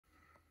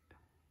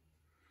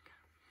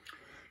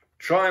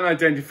Try and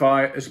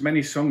identify as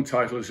many song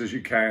titles as you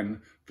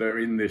can that are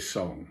in this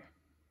song.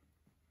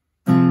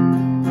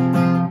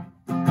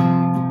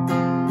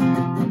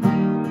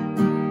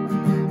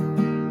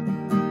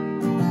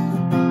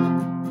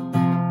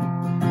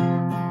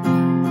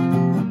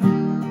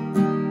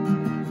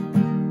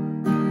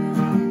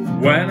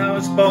 When I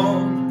was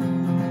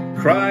born,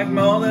 cried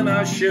more than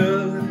I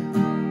should.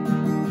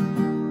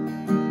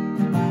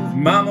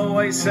 Mum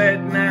always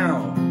said,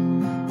 now,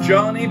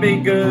 Johnny, be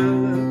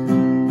good.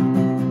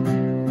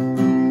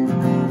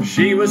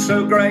 She was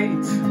so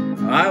great,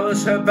 I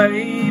was her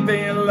baby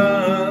in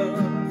love,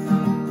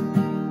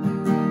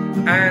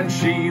 and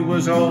she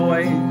was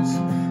always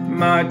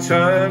my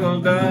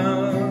turtle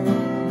dove.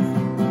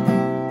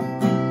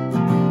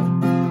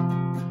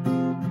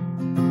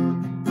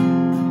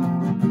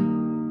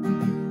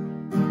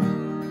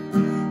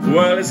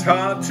 Well, it's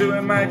hard to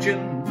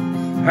imagine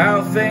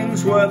how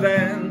things were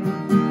then.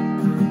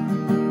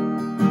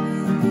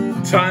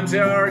 Times they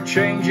are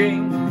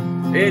changing,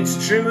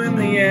 it's true in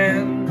the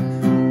end.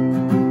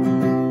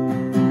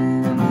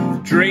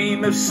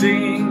 Dream of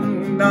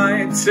seeing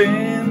nights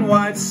in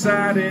white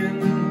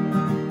satin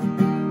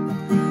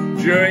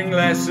during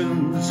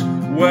lessons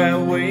where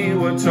we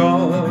were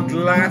taught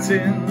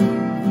Latin.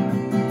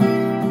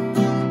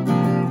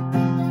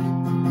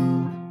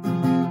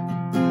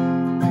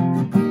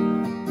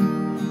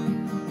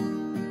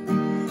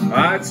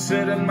 I'd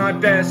sit at my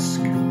desk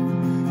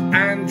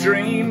and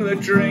dream the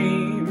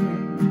dream,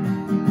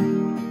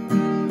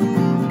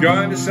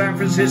 going to San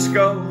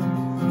Francisco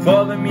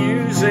for the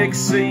music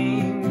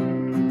scene.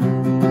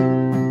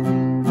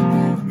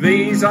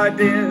 These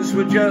ideas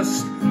were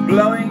just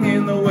blowing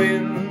in the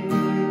wind.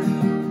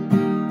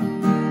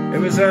 It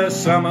was a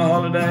summer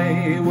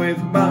holiday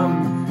with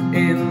Mum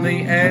in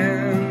the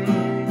end.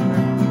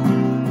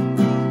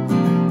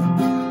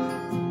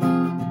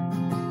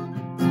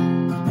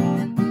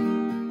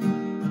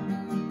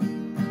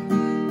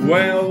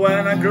 Well,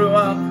 when I grew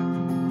up,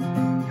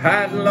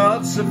 had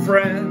lots of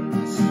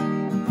friends.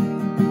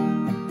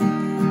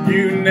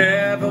 You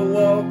never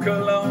walk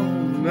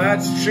alone,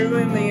 that's true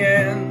in the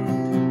end.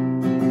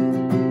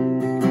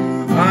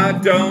 I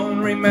don't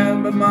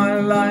remember my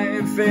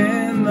life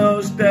in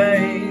those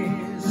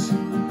days.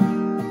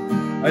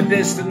 A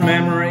distant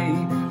memory,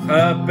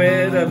 a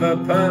bit of a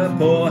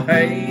purple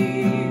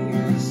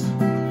haze.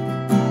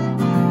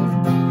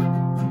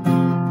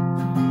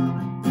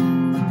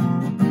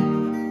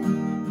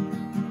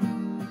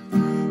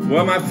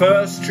 Well, my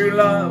first true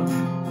love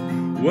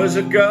was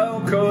a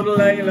girl called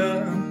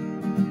Layla.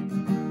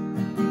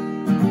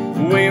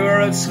 We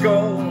were at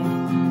school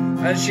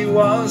and she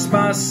was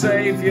my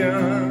saviour,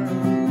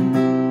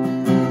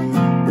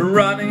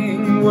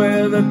 running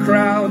with a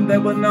crowd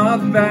that were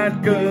not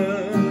that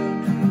good.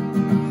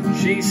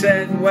 She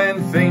said,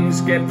 when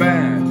things get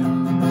bad,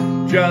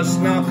 just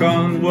knock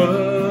on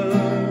wood.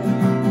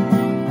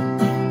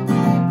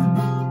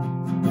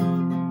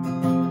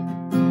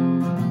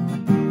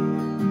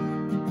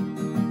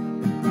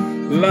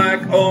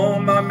 Like all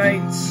my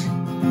mates,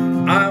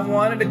 I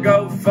wanted to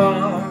go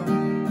far,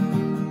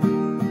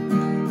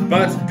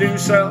 but to do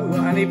so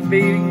I need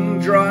being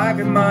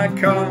driving my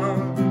car.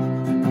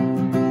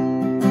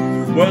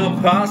 Well,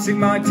 passing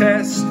my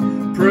test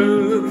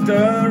proved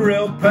a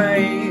real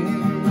pain.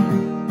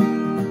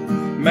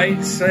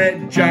 Mate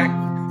said, Jack,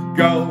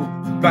 go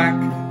back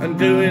and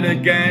do it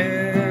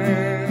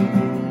again.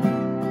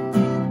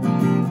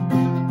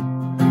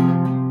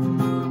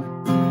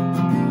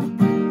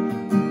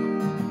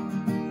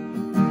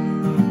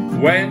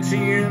 Went to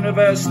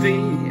university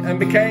and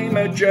became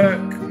a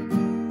jerk.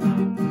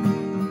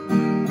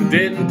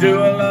 Didn't do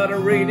a lot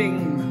of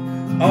reading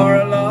or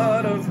a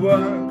lot of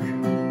work.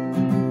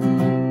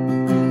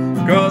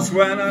 'Cause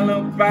when I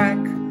look back,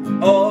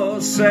 all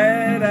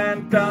said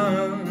and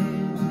done,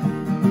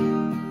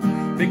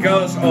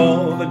 because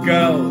all the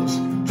girls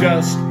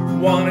just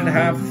wanted to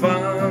have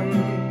fun.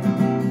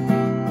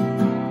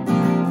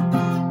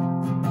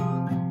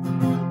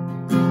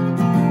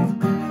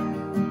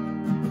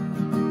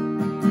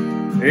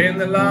 In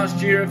the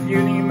last year of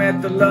uni,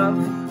 met the love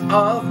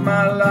of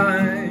my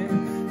life,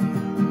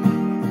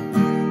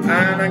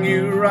 and I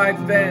knew right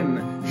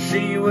then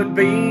she would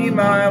be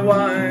my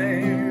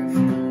wife.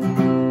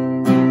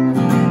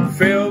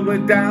 Filled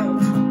with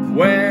doubt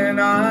when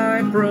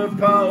I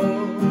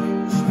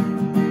proposed,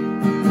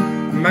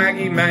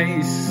 Maggie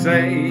may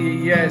say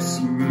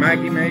yes,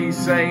 Maggie may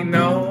say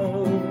no.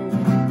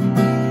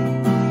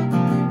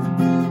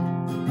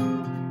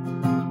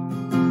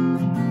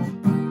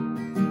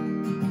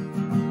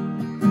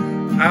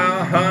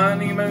 Our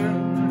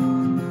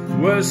honeymoon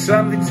was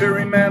something to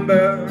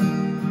remember.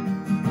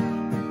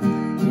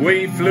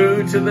 We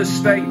flew to the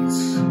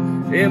States,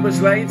 it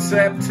was late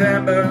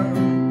September.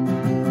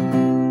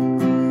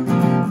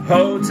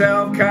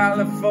 Hotel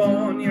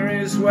California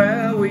is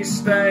where we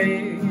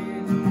stayed.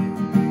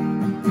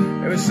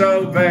 It was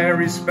so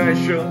very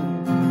special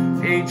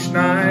each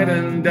night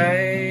and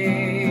day.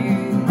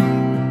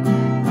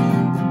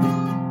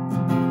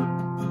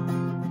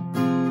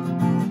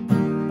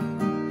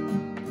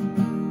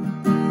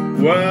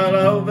 Well,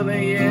 over the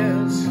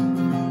years,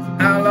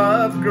 our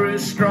love grew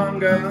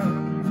stronger.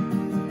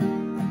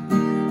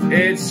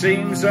 It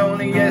seems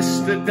only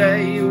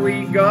yesterday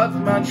we got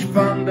much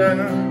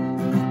fonder.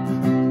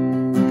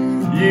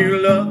 You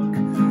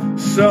look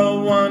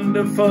so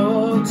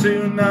wonderful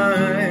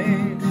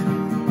tonight.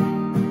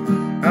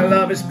 Our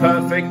love is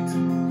perfect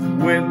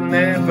with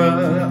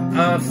never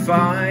a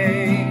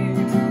fight.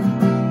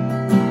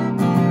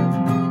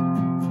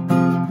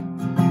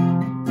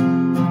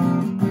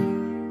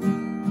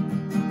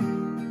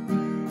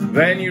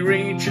 Then you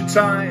reach a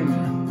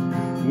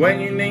time when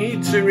you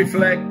need to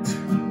reflect.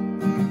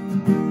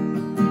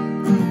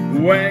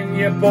 When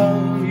you're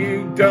born,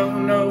 you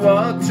don't know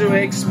what to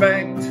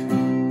expect.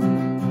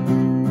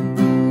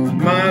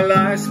 My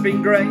life's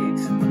been great,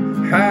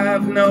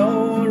 have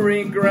no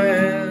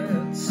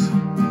regrets.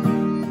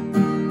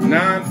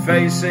 Now I'm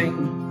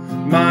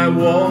facing my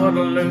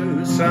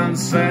Waterloo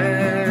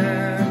sunset.